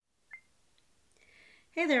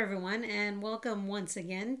Hey there, everyone, and welcome once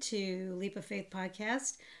again to Leap of Faith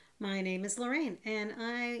podcast. My name is Lorraine, and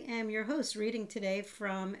I am your host reading today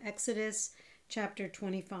from Exodus chapter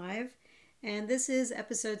 25, and this is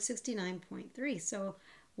episode 69.3. So,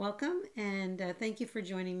 welcome, and thank you for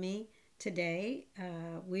joining me today.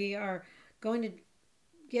 We are going to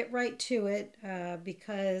get right to it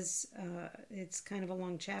because it's kind of a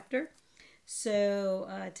long chapter.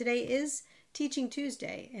 So today is Teaching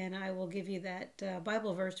Tuesday, and I will give you that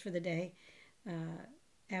Bible verse for the day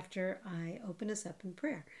after I open us up in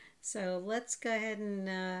prayer. So let's go ahead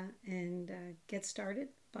and get started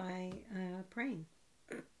by praying.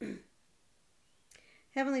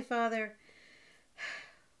 Heavenly Father,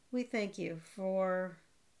 we thank you for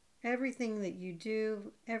everything that you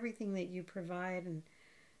do, everything that you provide, and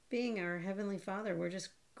being our Heavenly Father, we're just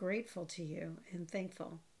grateful to you and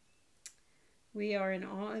thankful. We are in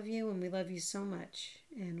awe of you and we love you so much.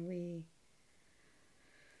 And we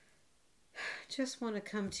just want to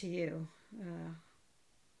come to you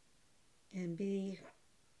and be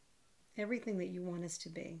everything that you want us to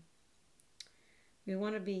be. We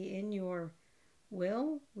want to be in your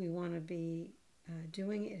will. We want to be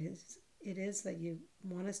doing it is that you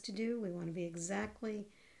want us to do. We want to be exactly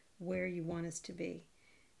where you want us to be.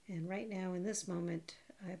 And right now, in this moment,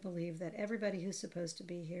 I believe that everybody who's supposed to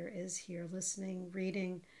be here is here listening,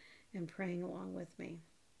 reading, and praying along with me.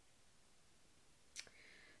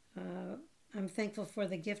 I'm thankful for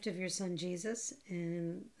the gift of your son Jesus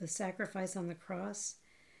and the sacrifice on the cross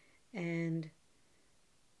and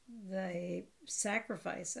the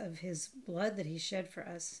sacrifice of his blood that he shed for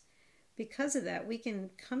us. Because of that, we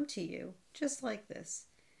can come to you just like this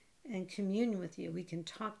and commune with you. We can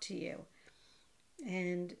talk to you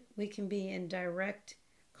and we can be in direct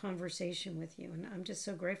conversation with you. And I'm just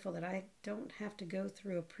so grateful that I don't have to go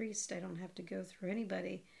through a priest. I don't have to go through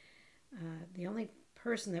anybody. The only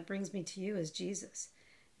person that brings me to you is Jesus.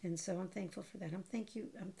 And so I'm thankful for that. I'm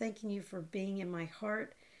thanking you for being in my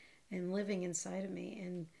heart and living inside of me.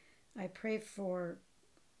 And I pray for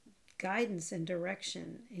guidance and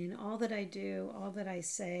direction in all that I do, all that I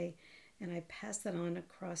say, and I pass that on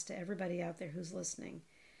across to everybody out there who's listening.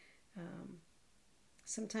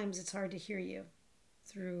 Sometimes it's hard to hear you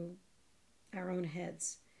through our own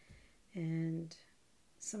heads, and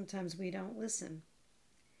sometimes we don't listen,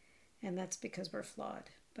 and that's because we're flawed.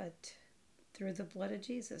 But through the blood of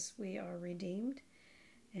Jesus, we are redeemed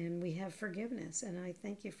and we have forgiveness, and I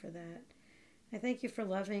thank you for that. I thank you for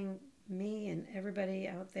loving me and everybody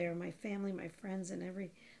out there, my family, my friends, and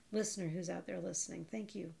every listener who's out there listening.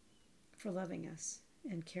 Thank you for loving us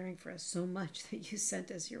and caring for us so much that you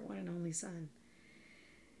sent us your one and only Son.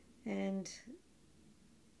 And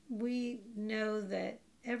we know that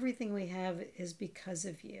everything we have is because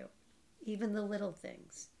of you, even the little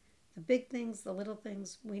things. The big things, the little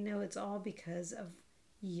things, we know it's all because of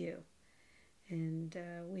you. And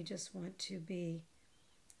we just want to be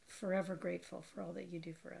forever grateful for all that you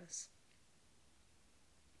do for us.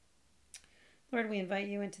 Lord, we invite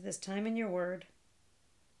you into this time in your word.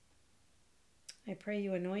 I pray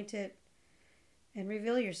you anoint it and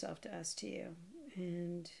reveal yourself to us, to you,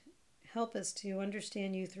 and help us to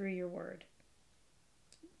understand you through your word.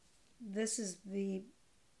 This is the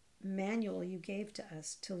manual you gave to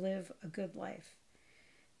us to live a good life.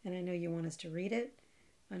 And I know you want us to read it,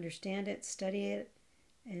 understand it, study it,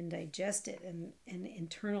 and digest it and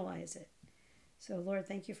internalize it. So, Lord,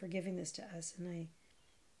 thank you for giving this to us. And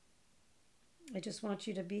I just want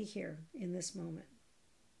you to be here in this moment.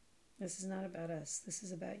 This is not about us. This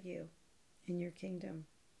is about you and your kingdom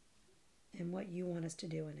and what you want us to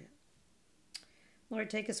do in it. Lord,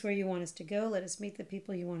 take us where you want us to go. Let us meet the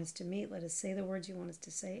people you want us to meet. Let us say the words you want us to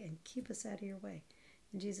say and keep us out of your way.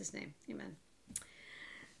 In Jesus' name, amen.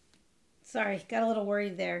 Sorry, got a little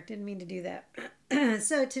worried there. Didn't mean to do that.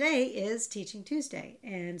 So today is Teaching Tuesday.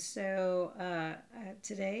 And so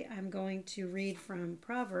today I'm going to read from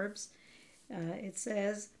Proverbs. It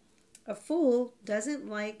says, "A fool doesn't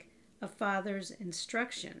like a father's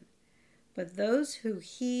instruction, but those who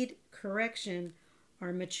heed correction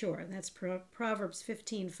are mature." And that's Proverbs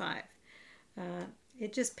 15:5.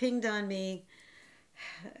 It just pinged on me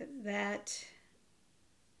that,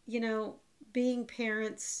 being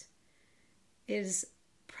parents is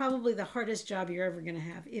probably the hardest job you're ever going to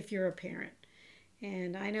have if you're a parent.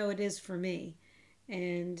 And I know it is for me.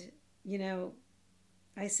 And,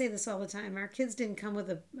 I say this all the time. Our kids didn't come with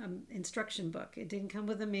an instruction book. It didn't come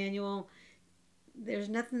with a manual. There's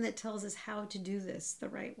nothing that tells us how to do this the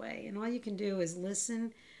right way. And all you can do is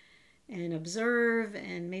listen and observe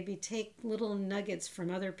and maybe take little nuggets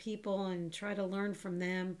from other people and try to learn from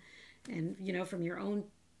them and, from your own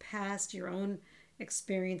past, your own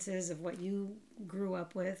experiences of what you grew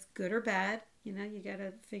up with, good or bad. You know, you got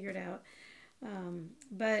to figure it out.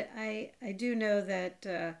 But I do know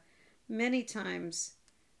that many times,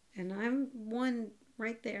 and I'm one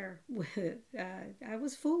right there with, I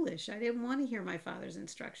was foolish. I didn't want to hear my father's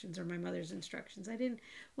instructions or my mother's instructions. I didn't,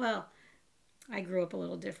 well, I grew up a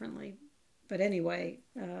little differently. But anyway,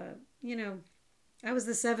 you know, I was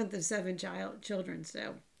the seventh of seven children,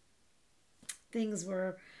 so things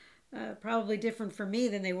were probably different for me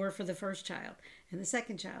than they were for the first child and the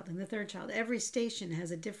second child and the third child. Every station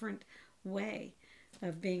has a different way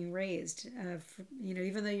of being raised, you know,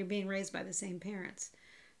 even though you're being raised by the same parents.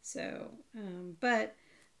 So, but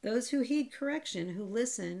those who heed correction, who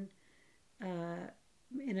listen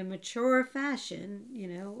in a mature fashion, you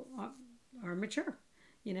know, are mature,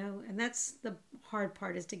 you know, and that's the hard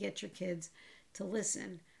part, is to get your kids to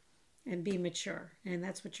listen and be mature, and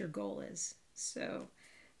that's what your goal is. So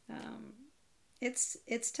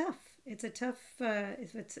it's tough. It's a tough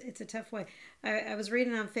it's a tough way. I was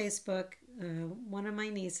reading on Facebook. One of my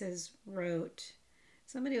nieces wrote.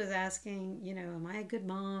 Somebody was asking, you know, am I a good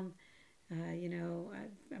mom? You know,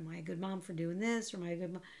 am I a good mom for doing this, or am I a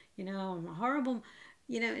good mom? You know, I'm a horrible.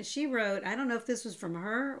 You know, and she wrote. I don't know if this was from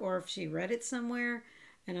her or if she read it somewhere,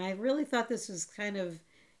 and I really thought this was kind of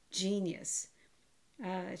genius.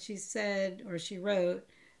 She said, or she wrote,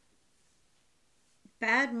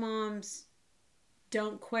 bad moms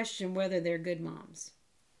don't question whether they're good moms.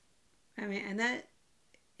 I mean, and that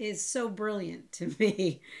is so brilliant to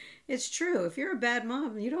me. It's true. If you're a bad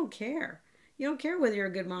mom, you don't care. You don't care whether you're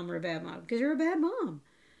a good mom or a bad mom, because you're a bad mom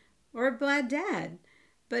or a bad dad.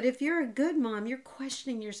 But if you're a good mom, you're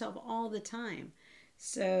questioning yourself all the time.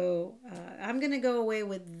 So I'm going to go away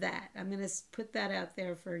with that. I'm going to put that out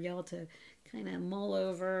there for y'all to kind of mull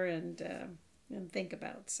over and think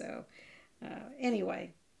about. So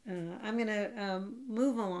anyway, I'm going to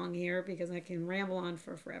move along here because I can ramble on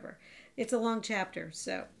for forever. It's a long chapter.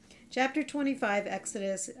 So chapter 25,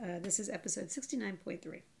 Exodus. This is episode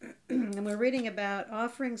 69.3. And we're reading about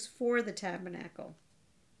offerings for the tabernacle.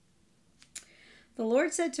 The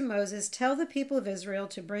Lord said to Moses, tell the people of Israel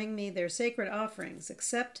to bring me their sacred offerings,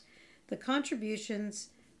 except the contributions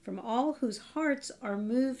from all whose hearts are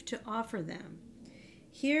moved to offer them.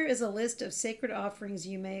 Here is a list of sacred offerings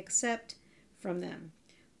you may accept from them: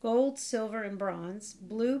 gold, silver, and bronze,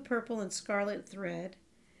 blue, purple, and scarlet thread,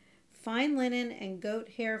 fine linen and goat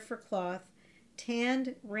hair for cloth,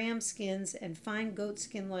 tanned ram skins and fine goat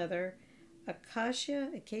skin leather, acacia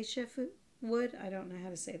wood, I don't know how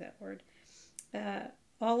to say that word,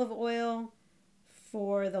 olive oil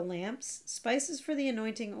for the lamps, spices for the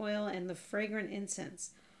anointing oil and the fragrant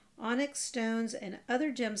incense, onyx stones and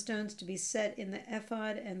other gemstones to be set in the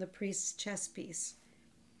ephod and the priest's chest piece.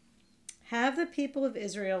 Have the people of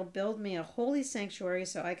Israel build me a holy sanctuary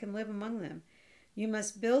so I can live among them. You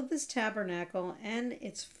must build this tabernacle and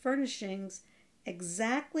its furnishings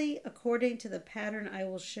exactly according to the pattern I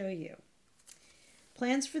will show you.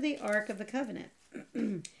 Plans for the Ark of the Covenant.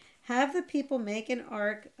 Have the people make an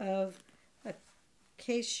ark of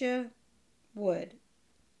acacia wood,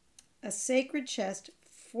 a sacred chest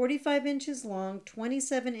 45 inches long,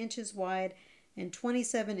 27 inches wide, and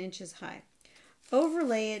 27 inches high.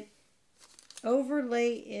 Overlay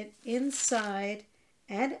it inside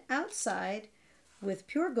and outside with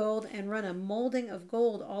pure gold and run a molding of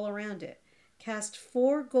gold all around it. Cast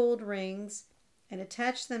 4 gold rings and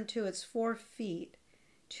attach them to its 4 feet,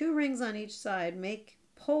 2 rings on each side. Make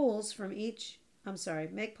poles from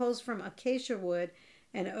acacia wood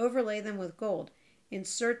and overlay them with gold.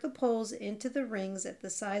 Insert the poles into the rings at the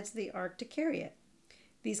sides of the ark to carry it.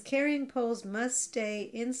 These carrying poles must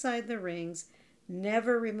stay inside the rings.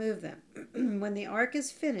 Never remove them. When the ark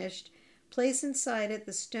is finished, place inside it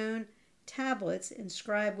the stone tablets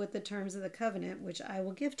inscribed with the terms of the covenant, which I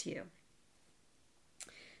will give to you.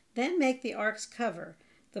 Then make the ark's cover,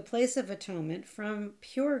 the place of atonement, from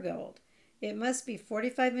pure gold. It must be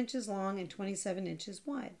 45 inches long and 27 inches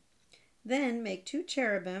wide. Then make 2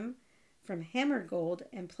 cherubim from hammered gold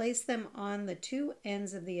and place them on the 2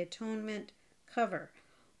 ends of the atonement cover.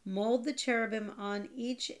 Mold the cherubim on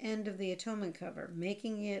each end of the atonement cover,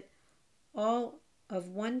 making it all of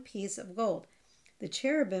one piece of gold. The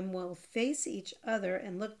cherubim will face each other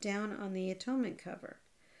and look down on the atonement cover.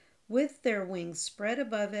 With their wings spread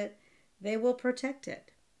above it, they will protect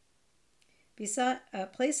it.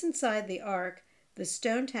 Place inside the ark the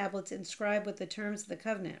stone tablets inscribed with the terms of the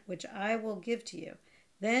covenant, which I will give to you.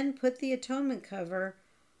 Then put the atonement cover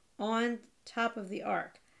on top of the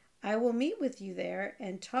ark. I will meet with you there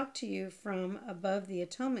and talk to you from above the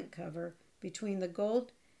atonement cover between the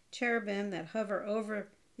gold cherubim that hover over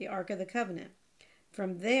the Ark of the Covenant.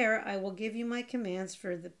 From there I will give you my commands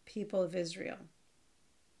for the people of Israel.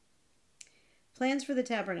 Plans for the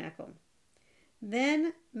tabernacle.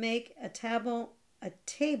 Then make a table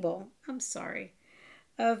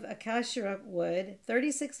of acacia wood,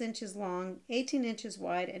 36 inches long, 18 inches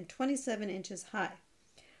wide, and 27 inches high.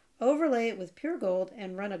 Overlay it with pure gold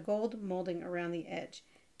and run a gold molding around the edge.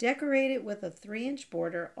 Decorate it with a 3-inch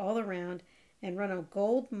border all around and run a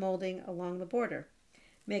gold molding along the border.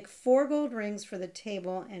 Make 4 gold rings for the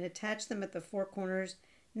table and attach them at the 4 corners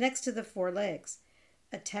next to the 4 legs.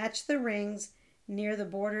 Attach the rings near the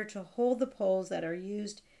border to hold the poles that are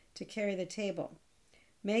used to carry the table.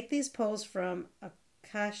 Make these poles from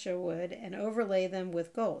acacia wood and overlay them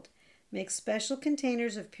with gold. Make special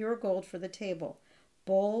containers of pure gold for the table,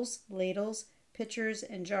 bowls, ladles, pitchers,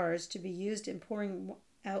 and jars to be used in pouring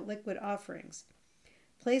out liquid offerings.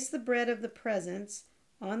 Place the bread of the presence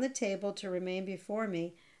on the table to remain before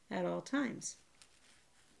me at all times.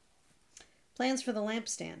 Plans for the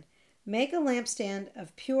lampstand. Make a lampstand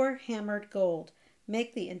of pure hammered gold.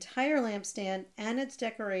 Make the entire lampstand and its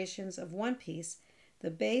decorations of one piece,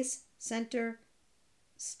 the base, center,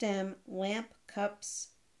 stem, lamp, cups,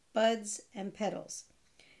 buds, and petals.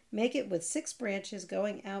 Make it with 6 branches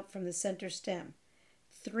going out from the center stem,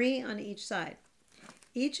 3 on each side.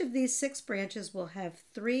 Each of these 6 branches will have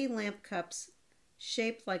 3 lamp cups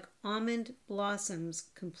shaped like almond blossoms,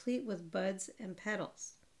 complete with buds and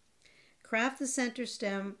petals. Craft the center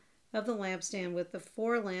stem of the lampstand with the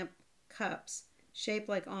 4 lamp cups shaped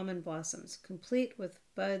like almond blossoms, complete with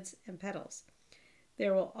buds and petals.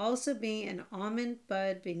 There will also be an almond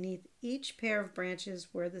bud beneath each pair of branches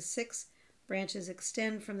where the 6 branches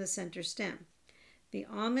extend from the center stem. The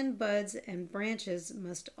almond buds and branches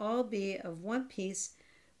must all be of one piece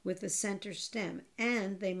with the center stem,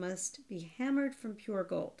 and they must be hammered from pure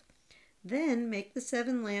gold. Then make the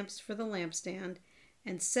 7 lamps for the lampstand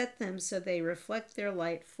and set them so they reflect their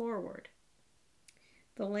light forward.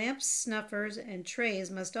 The lamps, snuffers, and trays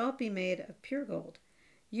must all be made of pure gold.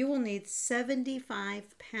 You will need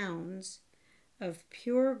 75 pounds of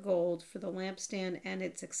pure gold for the lampstand and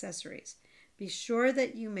its accessories. Be sure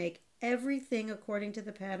that you make everything according to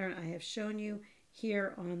the pattern I have shown you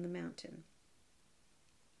here on the mountain.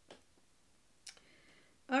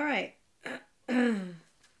 All right.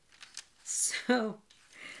 So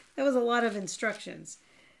that was a lot of instructions.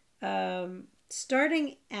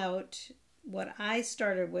 Starting out, what I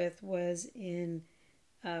started with was in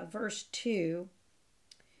verse 2,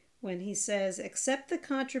 when he says, accept the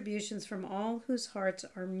contributions from all whose hearts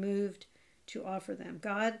are moved to offer them.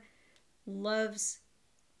 God loves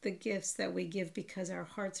the gifts that we give because our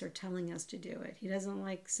hearts are telling us to do it. He doesn't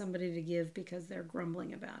like somebody to give because they're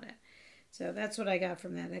grumbling about it. So that's what I got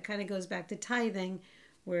from that. That kind of goes back to tithing,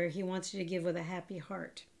 where he wants you to give with a happy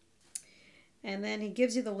heart. And then he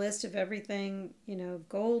gives you the list of everything,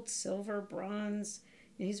 gold, silver, bronze.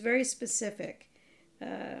 And he's very specific.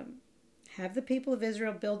 Have the people of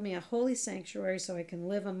Israel build me a holy sanctuary so I can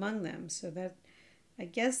live among them. So that, I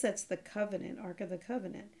guess that's the covenant, Ark of the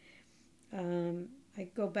Covenant. I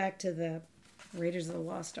go back to the Raiders of the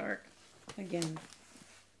Lost Ark. Again,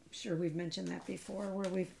 I'm sure we've mentioned that before,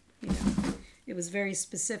 where it was very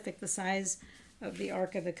specific, the size of the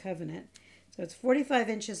Ark of the Covenant. So it's 45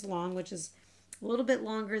 inches long, which is a little bit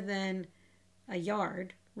longer than a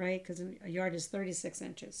yard, right? Because a yard is 36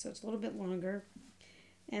 inches, so it's a little bit longer.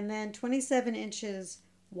 And then 27 inches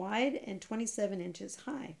wide and 27 inches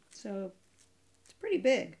high. So it's pretty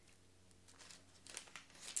big.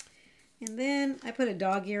 And then I put a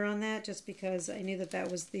dog ear on that just because I knew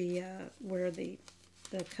that was the where the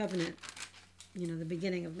covenant, the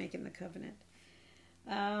beginning of making the covenant.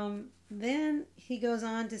 Then he goes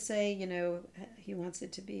on to say, he wants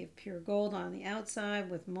it to be of pure gold on the outside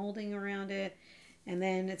with molding around it. And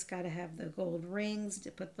then it's got to have the gold rings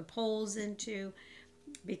to put the poles into,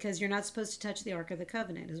 because you're not supposed to touch the Ark of the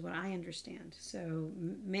Covenant, is what I understand. So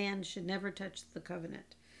man should never touch the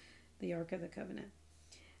covenant, the Ark of the Covenant.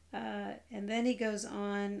 And then he goes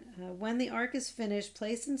on, when the ark is finished,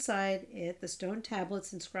 place inside it the stone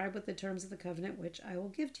tablets inscribed with the terms of the covenant, which I will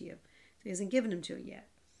give to you. So he hasn't given them to it yet,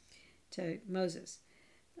 to Moses.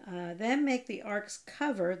 Then make the ark's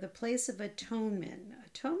cover the place of atonement.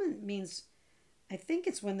 Atonement means, I think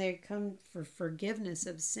it's when they come for forgiveness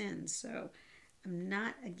of sins. So I'm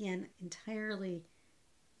not, again, entirely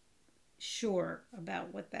sure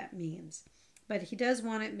about what that means. But he does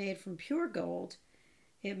want it made from pure gold.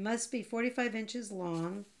 It must be 45 inches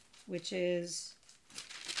long, which is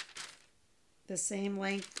the same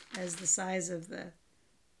length as the size of the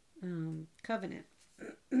covenant,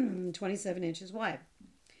 27 inches wide.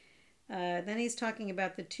 Then he's talking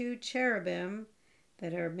about the 2 cherubim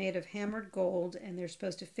that are made of hammered gold, and they're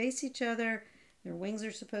supposed to face each other. Their wings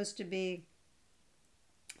are supposed to be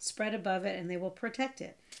spread above it, and they will protect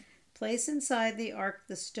it. Place inside the ark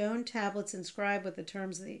the stone tablets inscribed with the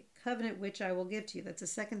terms of the covenant which I will give to you. That's the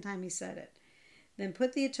second time he said it. Then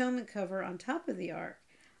put the atonement cover on top of the ark.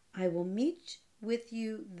 I will meet with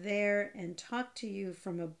you there and talk to you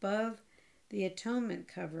from above the atonement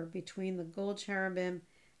cover between the gold cherubim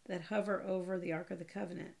that hover over the ark of the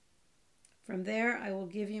covenant. From there I will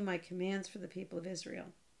give you my commands for the people of Israel.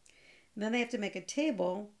 And then they have to make a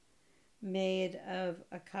table made of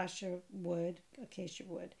acacia wood.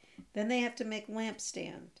 Then they have to make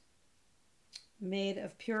lampstand made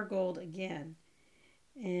of pure gold again.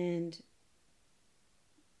 And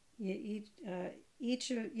he's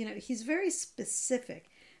very specific.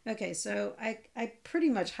 Okay, so I pretty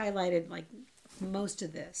much highlighted like most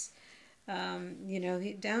of this.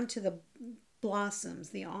 Down to the blossoms,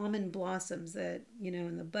 the almond blossoms that,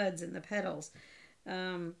 and the buds and the petals.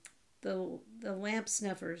 The lamp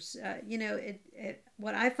snuffers.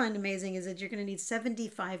 What I find amazing is that you're going to need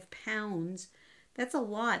 75 pounds. That's a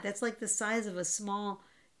lot. That's like the size of a small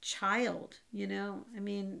child,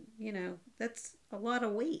 that's a lot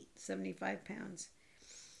of weight, 75 pounds.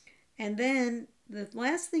 And then the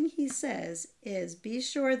last thing he says is, be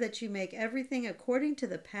sure that you make everything according to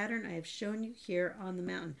the pattern I have shown you here on the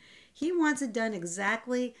mountain. He wants it done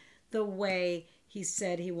exactly the way he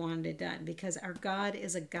said he wanted it done, because our God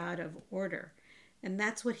is a God of order. And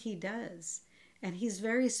that's what he does. And he's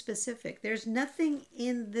very specific. There's nothing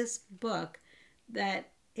in this book that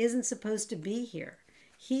isn't supposed to be here.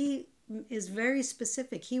 He is very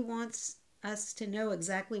specific. He wants us to know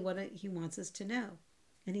exactly what he wants us to know.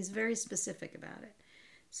 And he's very specific about it.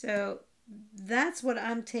 So that's what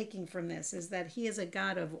I'm taking from this, is that he is a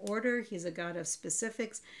God of order. He's a God of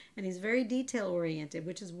specifics. And he's very detail oriented,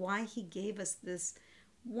 which is why he gave us this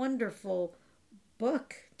wonderful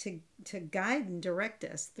book to guide and direct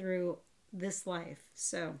us through this life.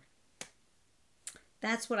 So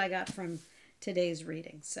that's what I got from today's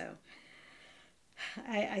reading. So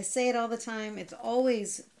I say it all the time. It's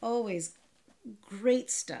always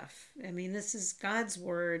great stuff. I mean, this is God's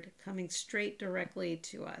word coming straight directly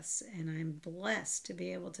to us. And I'm blessed to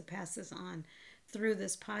be able to pass this on through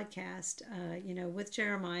this podcast, with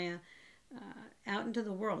Jeremiah out into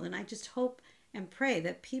the world. And I just hope and pray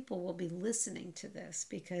that people will be listening to this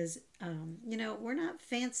because, we're not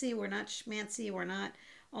fancy. We're not schmancy. We're not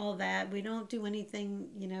all that. We don't do anything,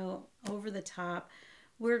 over the top.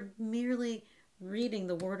 We're merely reading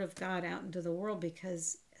the word of God out into the world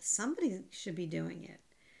because somebody should be doing it.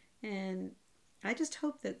 And I just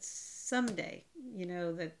hope that someday,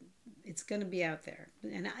 that it's going to be out there.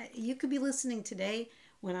 And you could be listening today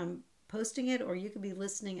when I'm posting it, or you could be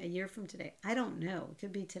listening a year from today. I don't know. It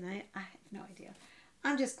could be tonight. I have no idea.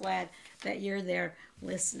 I'm just glad that you're there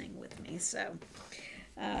listening with me. So,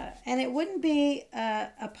 and it wouldn't be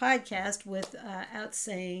a podcast without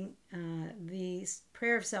saying the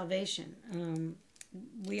prayer of salvation.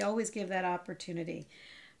 We always give that opportunity.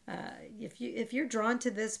 If you're drawn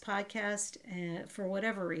to this podcast for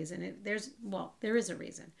whatever reason, there is a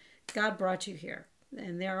reason. God brought you here,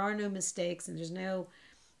 and there are no mistakes, and there's no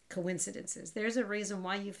coincidences. There's a reason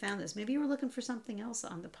why you found this. Maybe you were looking for something else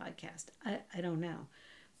on the podcast. I don't know,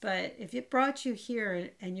 but if it brought you here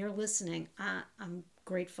and you're listening, I'm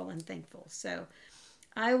grateful and thankful. So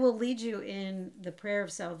I will lead you in the prayer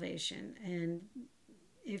of salvation, and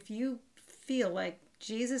if you feel like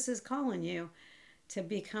Jesus is calling you to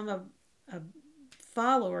become a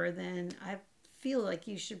follower, then I feel like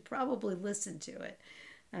you should probably listen to it.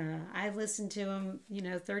 I listened to him,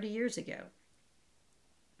 30 years ago.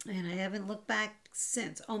 And I haven't looked back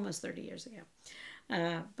since, almost 30 years ago.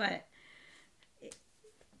 But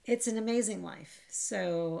it's an amazing life.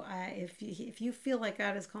 So if you feel like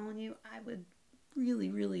God is calling you, I would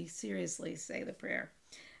really, really seriously say the prayer.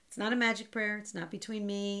 It's not a magic prayer. It's not between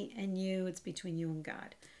me and you. It's between you and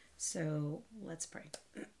God. So let's pray.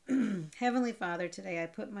 Heavenly Father, today I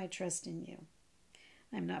put my trust in you.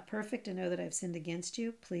 I'm not perfect and know that I've sinned against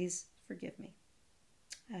you. Please forgive me.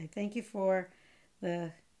 I thank you for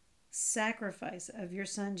the sacrifice of your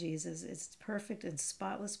Son, Jesus. It's perfect and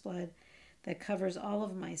spotless blood that covers all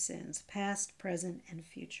of my sins, past, present, and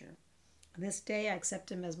future. On this day, I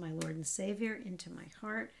accept him as my Lord and Savior into my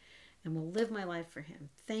heart and will live my life for him.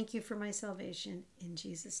 Thank you for my salvation. In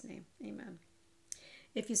Jesus' name, amen.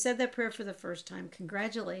 If you said that prayer for the first time,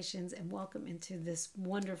 congratulations and welcome into this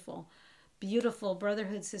wonderful, beautiful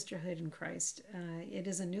brotherhood, sisterhood in Christ. It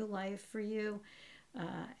is a new life for you,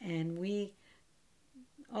 and we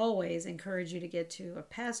always encourage you to get to a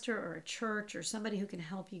pastor or a church or somebody who can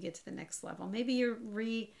help you get to the next level. Maybe you're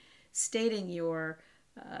restating your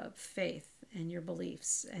faith and your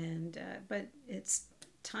beliefs, and but it's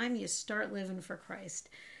time you start living for Christ.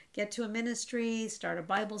 Get to a ministry, start a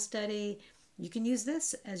Bible study. You can use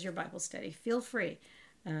this as your Bible study. Feel free,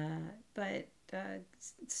 but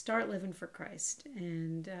start living for Christ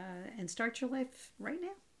and start your life right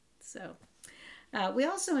now. So. We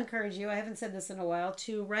also encourage you, I haven't said this in a while,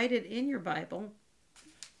 to write it in your Bible.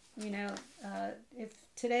 If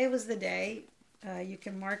today was the day, you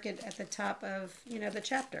can mark it at the top of, the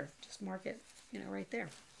chapter. Just mark it, right there.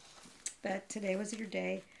 That today was your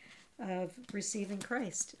day of receiving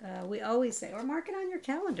Christ. We always say, or mark it on your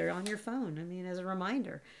calendar, on your phone. I mean, as a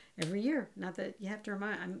reminder every year. Not that you have to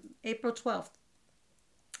remind. I'm April 12th,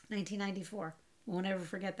 1994. Won't ever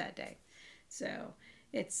forget that day. So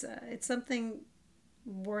it's something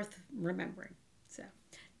worth remembering. So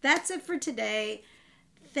that's it for today.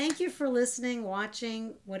 Thank you for listening,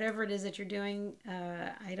 watching, whatever it is that you're doing.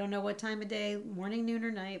 I don't know what time of day, morning, noon, or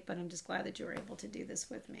night, but I'm just glad that you were able to do this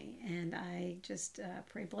with me. And I just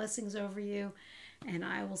pray blessings over you, and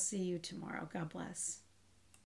I will see you tomorrow. God bless.